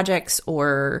big projects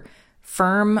or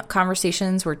firm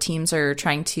conversations where teams are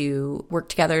trying to work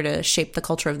together to shape the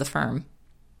culture of the firm.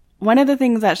 One of the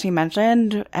things that she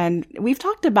mentioned, and we've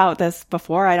talked about this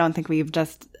before, I don't think we've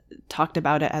just talked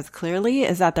about it as clearly,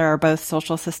 is that there are both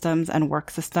social systems and work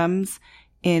systems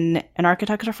in an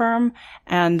architecture firm.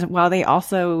 And while they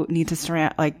also need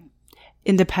to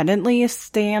independently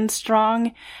stand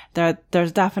strong,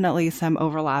 there's definitely some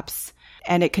overlaps.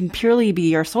 And it can purely be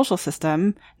your social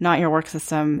system, not your work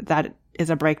system, that is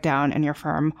a breakdown in your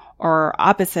firm. Or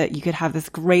opposite, you could have this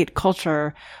great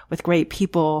culture with great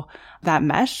people that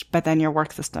mesh, but then your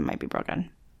work system might be broken.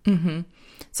 Mm-hmm.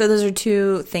 So those are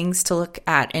two things to look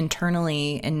at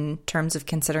internally in terms of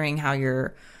considering how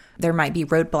there might be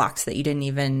roadblocks that you didn't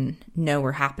even know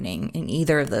were happening in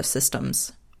either of those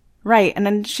systems. Right. And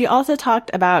then she also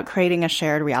talked about creating a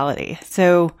shared reality.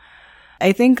 So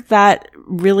I think that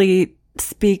really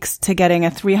speaks to getting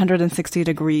a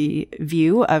 360-degree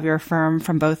view of your firm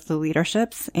from both the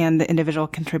leaderships and the individual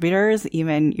contributors,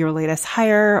 even your latest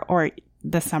hire or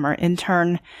the summer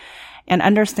intern, and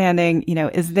understanding,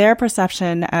 is their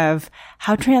perception of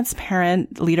how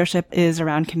transparent leadership is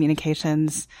around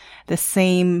communications the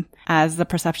same as the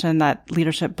perception that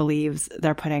leadership believes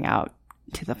they're putting out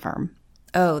to the firm?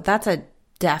 Oh, that's a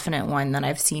definite one that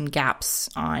I've seen gaps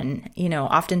on.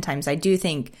 Oftentimes I do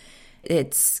think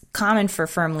it's common for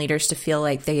firm leaders to feel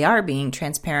like they are being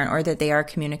transparent or that they are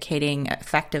communicating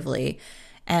effectively.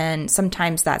 And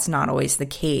sometimes that's not always the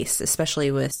case, especially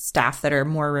with staff that are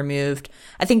more removed.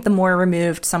 I think the more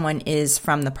removed someone is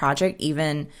from the project,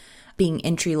 even being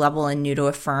entry level and new to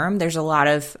a firm, there's a lot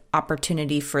of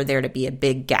opportunity for there to be a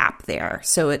big gap there.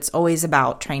 So it's always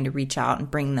about trying to reach out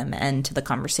and bring them into the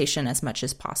conversation as much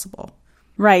as possible.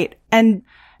 Right. And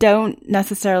don't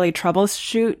necessarily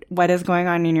troubleshoot what is going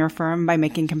on in your firm by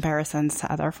making comparisons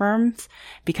to other firms,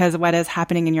 because what is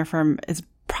happening in your firm is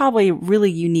probably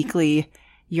really uniquely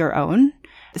your own.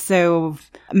 So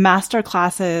master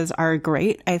classes are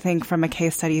great, I think, from a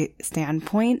case study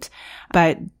standpoint,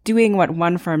 but doing what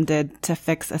one firm did to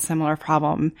fix a similar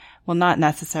problem will not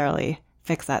necessarily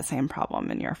fix that same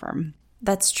problem in your firm.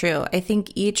 That's true. I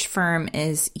think each firm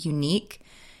is unique.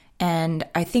 And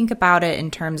I think about it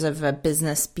in terms of a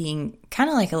business being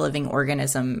kind of like a living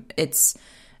organism. It's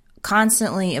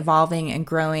constantly evolving and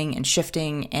growing and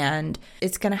shifting, and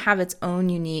it's going to have its own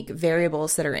unique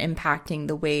variables that are impacting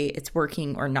the way it's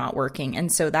working or not working.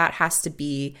 And so that has to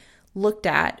be looked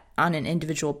at on an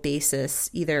individual basis,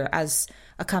 either as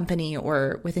a company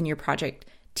or within your project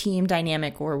team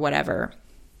dynamic or whatever.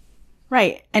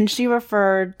 Right. And she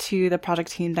referred to the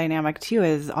project team dynamic too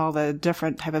as all the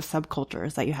different type of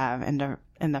subcultures that you have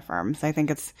in the firm. So I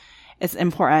think it's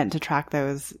important to track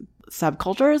those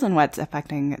subcultures and what's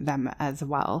affecting them as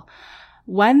well.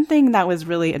 One thing that was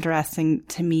really interesting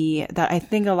to me that I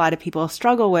think a lot of people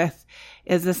struggle with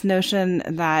is this notion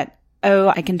that,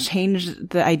 I can change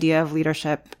the idea of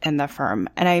leadership in the firm.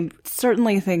 And I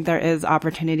certainly think there is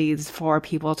opportunities for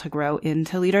people to grow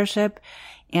into leadership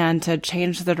and to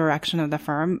change the direction of the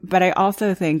firm. But I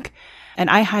also think,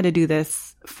 and I had to do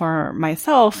this for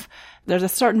myself, there's a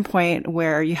certain point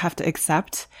where you have to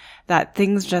accept that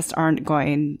things just aren't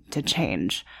going to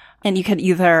change. And you can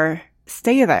either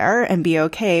stay there and be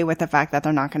okay with the fact that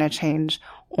they're not going to change,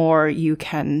 or you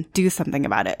can do something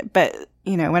about it. But,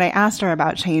 when I asked her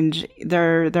about change,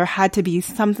 there had to be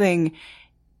some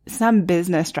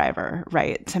business driver,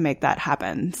 right, to make that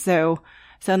happen. So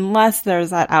unless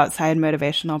there's that outside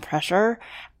motivational pressure,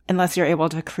 unless you're able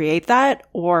to create that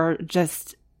or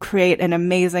just create an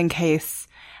amazing case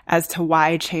as to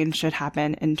why change should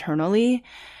happen internally,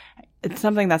 it's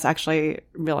something that's actually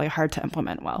really hard to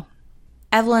implement well.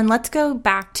 Evelyn, let's go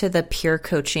back to the peer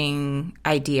coaching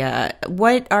idea.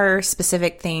 What are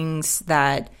specific things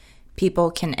that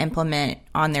people can implement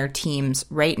on their teams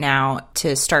right now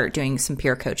to start doing some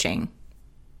peer coaching?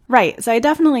 Right. So I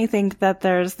definitely think that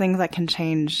there's things that can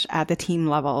change at the team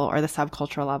level or the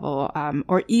subculture level,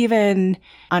 or even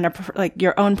on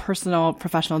your own personal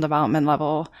professional development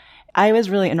level. I was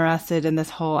really interested in this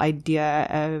whole idea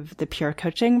of the peer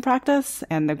coaching practice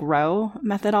and the GROW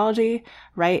methodology,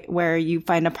 right? Where you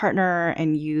find a partner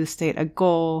and you state a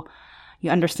goal,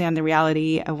 you understand the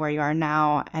reality of where you are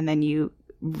now, and then you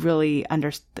really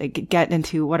get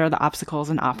into what are the obstacles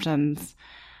and options,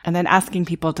 and then asking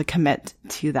people to commit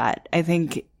to that. I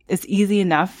think it's easy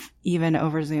enough, even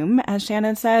over Zoom, as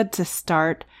Shannon said, to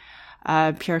start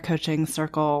a peer coaching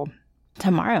circle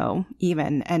tomorrow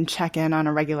even and check in on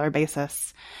a regular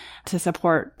basis to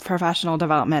support professional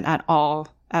development at all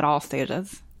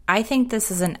stages. I think this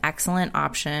is an excellent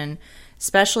option,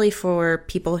 especially for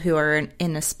people who are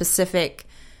in a specific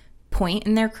point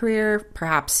in their career.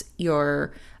 Perhaps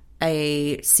you're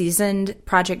a seasoned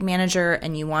project manager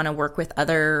and you want to work with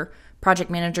other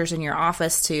project managers in your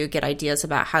office to get ideas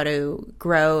about how to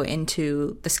grow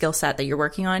into the skill set that you're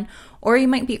working on. Or you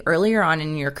might be earlier on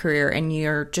in your career and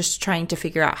you're just trying to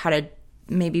figure out how to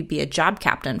maybe be a job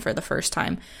captain for the first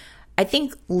time. I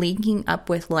think linking up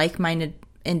with like-minded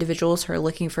individuals who are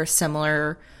looking for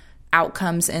similar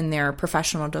outcomes in their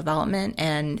professional development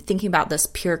and thinking about this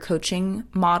peer coaching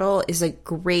model is a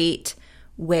great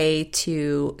way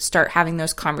to start having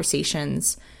those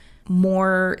conversations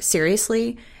more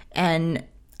seriously. And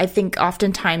I think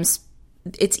oftentimes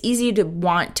it's easy to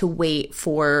want to wait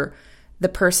for the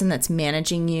person that's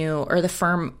managing you or the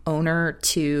firm owner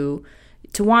to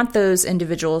want those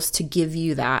individuals to give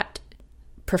you that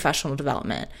professional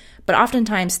development. But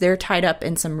oftentimes they're tied up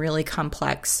in some really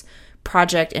complex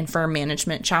project and firm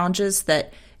management challenges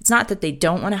that it's not that they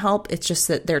don't want to help, it's just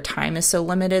that their time is so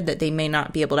limited that they may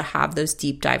not be able to have those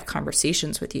deep dive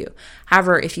conversations with you.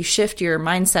 However, if you shift your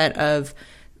mindset of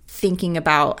thinking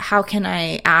about how can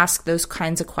I ask those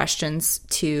kinds of questions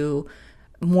to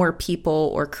more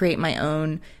people or create my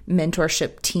own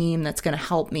mentorship team that's going to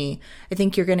help me, I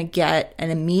think you're going to get an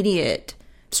immediate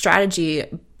strategy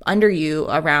under you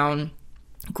around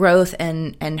growth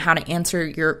and how to answer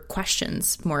your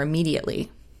questions more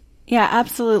immediately. Yeah,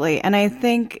 absolutely. And I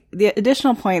think the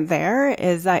additional point there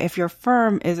is that if your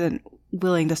firm isn't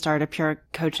willing to start a peer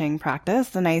coaching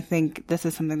practice, then I think this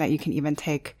is something that you can even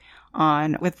take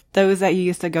on with those that you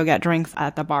used to go get drinks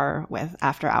at the bar with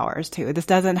after hours too. This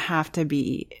doesn't have to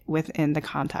be within the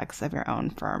context of your own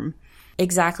firm.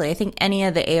 Exactly. I think any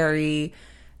of the ARE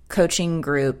coaching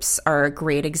groups are a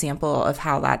great example of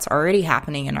how that's already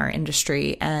happening in our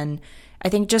industry. And I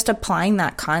think just applying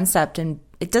that concept, and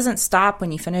it doesn't stop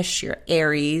when you finish your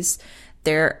AREs.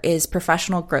 There is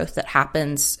professional growth that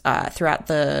happens throughout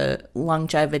the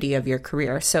longevity of your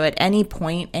career. So at any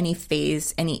point, any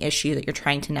phase, any issue that you're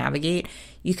trying to navigate,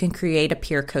 you can create a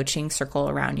peer coaching circle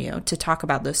around you to talk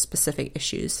about those specific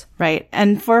issues. Right.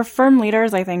 And for firm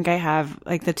leaders, I think I have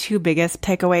the two biggest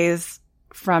takeaways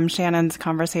from Shannon's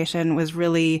conversation was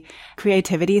really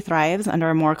creativity thrives under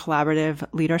a more collaborative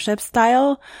leadership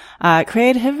style.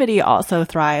 Creativity also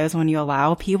thrives when you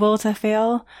allow people to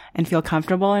fail and feel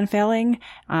comfortable in failing,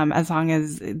 as long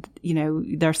as,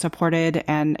 they're supported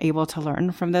and able to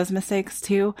learn from those mistakes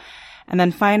too. And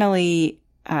then finally,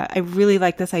 I really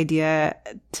like this idea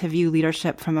to view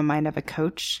leadership from a mind of a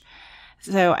coach.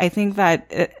 So I think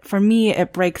that for me,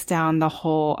 it breaks down the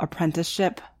whole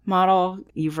apprenticeship model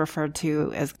you've referred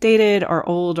to as dated or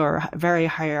old or very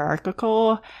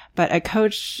hierarchical. But a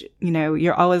coach,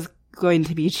 you're always going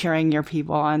to be cheering your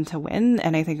people on to win.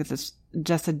 And I think it's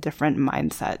just a different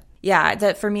mindset. Yeah,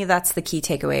 that for me, that's the key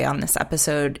takeaway on this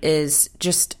episode is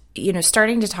just,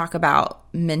 starting to talk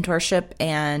about mentorship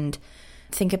and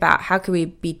think about how could we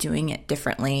be doing it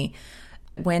differently.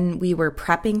 When we were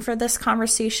prepping for this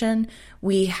conversation,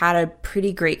 we had a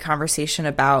pretty great conversation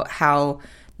about how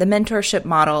the mentorship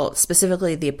model,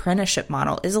 specifically the apprenticeship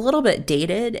model, is a little bit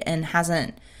dated and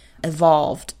hasn't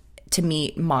evolved to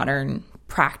meet modern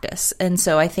practice. And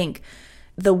so I think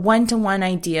the one-to-one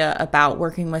idea about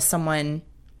working with someone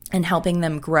and helping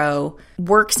them grow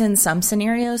works in some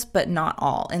scenarios, but not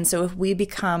all. And so if we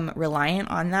become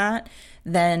reliant on that,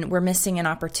 then we're missing an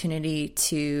opportunity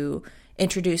to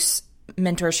introduce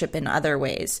mentorship in other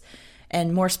ways.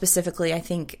 And more specifically, I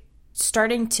think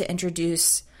starting to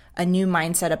introduce a new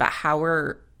mindset about how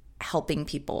we're helping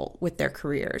people with their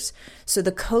careers. So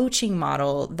the coaching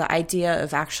model, the idea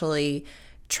of actually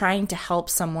trying to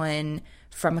help someone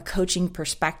from a coaching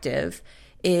perspective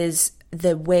is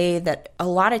the way that a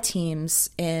lot of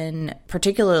teams in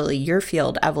particularly your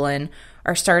field, Evelyn,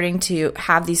 are starting to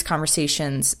have these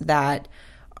conversations that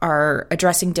are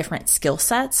addressing different skill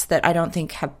sets that I don't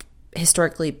think have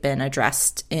historically been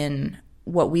addressed in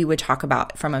what we would talk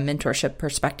about from a mentorship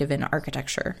perspective in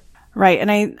architecture. Right.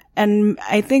 And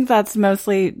I think that's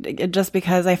mostly just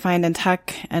because I find in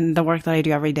tech and the work that I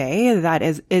do every day that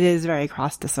it is very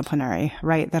cross-disciplinary,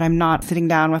 right? That I'm not sitting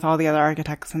down with all the other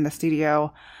architects in the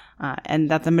studio,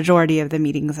 and that the majority of the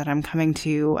meetings that I'm coming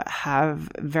to have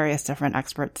various different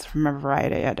experts from a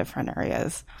variety of different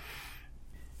areas.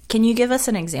 Can you give us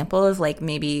an example of like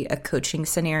maybe a coaching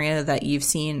scenario that you've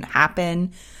seen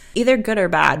happen, either good or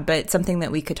bad, but something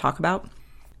that we could talk about?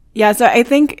 Yeah. So I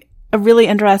think a really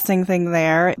interesting thing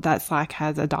there that Slack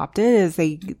has adopted is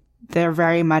they're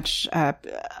very much a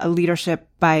leadership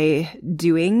by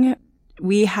doing.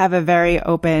 We have a very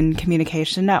open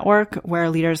communication network where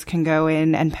leaders can go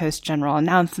in and post general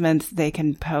announcements. They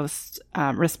can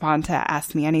respond to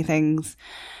Ask Me Anythings.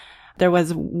 There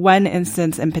was one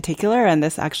instance in particular, and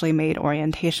this actually made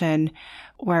orientation,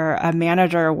 where a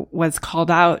manager was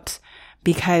called out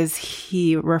because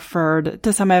he referred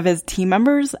to some of his team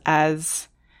members as,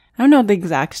 I don't know the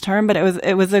exact term, but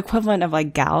it was the equivalent of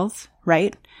like gals,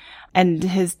 right? And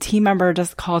his team member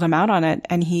just called him out on it,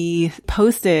 and he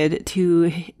posted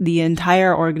to the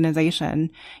entire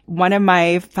organization. One of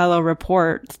my fellow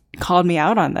reports called me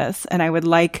out on this, and I would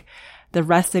like the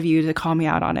rest of you to call me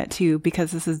out on it too,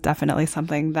 because this is definitely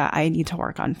something that I need to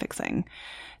work on fixing.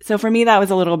 So for me, that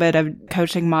was a little bit of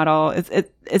coaching model.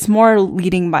 It's more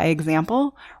leading by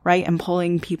example, right? And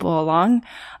pulling people along.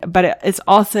 But it's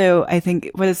also, I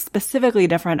think, what is specifically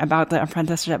different about the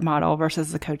apprenticeship model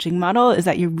versus the coaching model is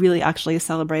that you're really actually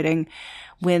celebrating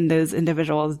when those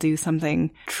individuals do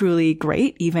something truly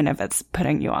great, even if it's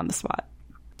putting you on the spot.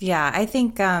 Yeah, I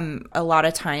think a lot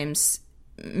of times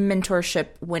mentorship,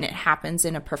 when it happens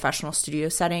in a professional studio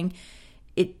setting,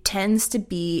 it tends to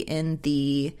be in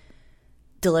the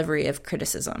delivery of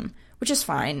criticism, which is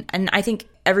fine. And I think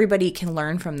everybody can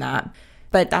learn from that.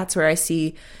 But that's where I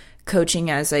see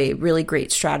coaching as a really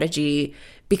great strategy,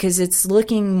 because it's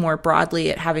looking more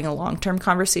broadly at having a long-term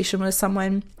conversation with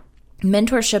someone.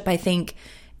 Mentorship, I think,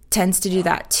 tends to do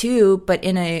that too, but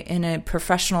in a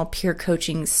professional peer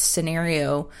coaching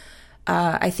scenario,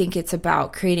 I think it's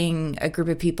about creating a group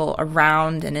of people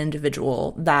around an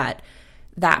individual that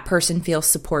person feels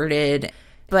supported.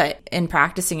 But in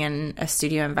practicing in a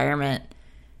studio environment,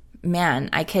 man,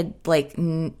 I could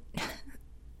the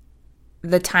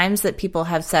times that people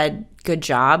have said good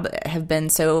job have been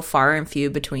so far and few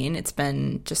between. It's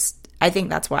been just, I think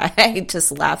that's why I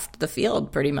just left the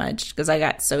field pretty much, because I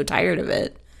got so tired of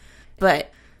it. But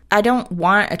I don't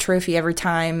want a trophy every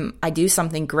time I do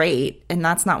something great, and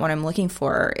that's not what I'm looking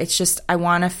for. It's just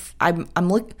what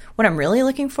I'm really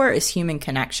looking for is human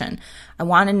connection. I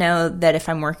want to know that if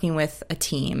I'm working with a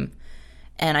team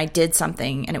and I did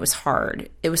something and it was hard,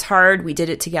 we did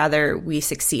it together, we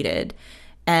succeeded,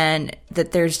 and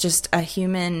that there's just a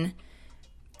human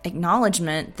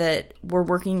acknowledgement that we're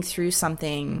working through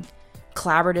something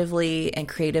collaboratively and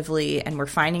creatively, and we're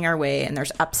finding our way, and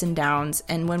there's ups and downs.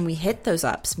 And when we hit those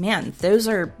ups, man, those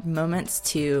are moments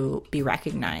to be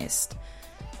recognized.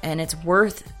 And it's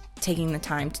worth taking the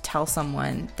time to tell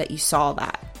someone that you saw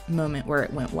that moment where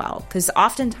it went well, because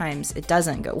oftentimes it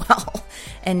doesn't go well.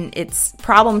 And it's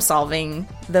problem solving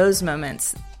those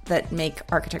moments that make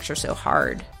architecture so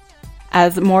hard.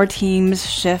 As more teams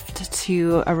shift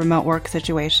to a remote work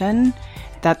situation,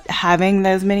 that having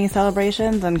those mini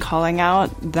celebrations and calling out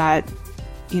that,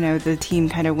 the team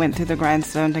kind of went through the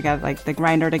grindstone together, like the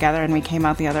grinder together, and we came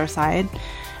out the other side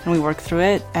and we worked through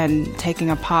it, and taking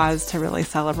a pause to really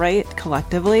celebrate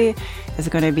collectively is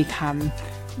going to become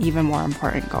even more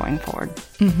important going forward.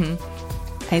 Mm-hmm.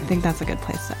 I think that's a good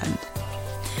place to end.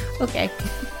 Okay.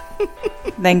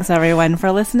 Thanks everyone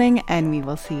for listening, and we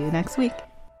will see you next week.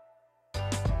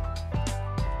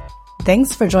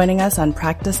 Thanks for joining us on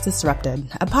Practice Disrupted,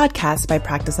 a podcast by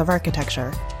Practice of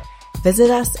Architecture. Visit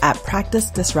us at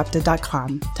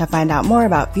practicedisrupted.com to find out more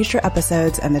about future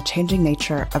episodes and the changing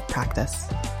nature of practice.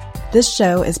 This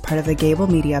show is part of the Gable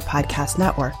Media Podcast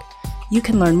Network. You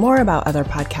can learn more about other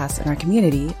podcasts in our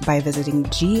community by visiting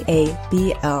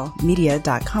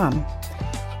gablmedia.com.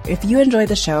 If you enjoyed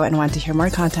the show and want to hear more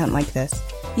content like this,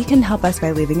 you can help us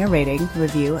by leaving a rating,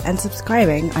 review, and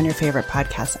subscribing on your favorite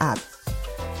podcast app.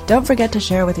 Don't forget to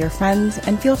share with your friends,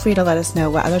 and feel free to let us know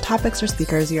what other topics or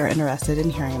speakers you're interested in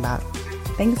hearing about.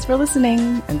 Thanks for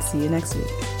listening, and see you next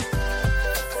week.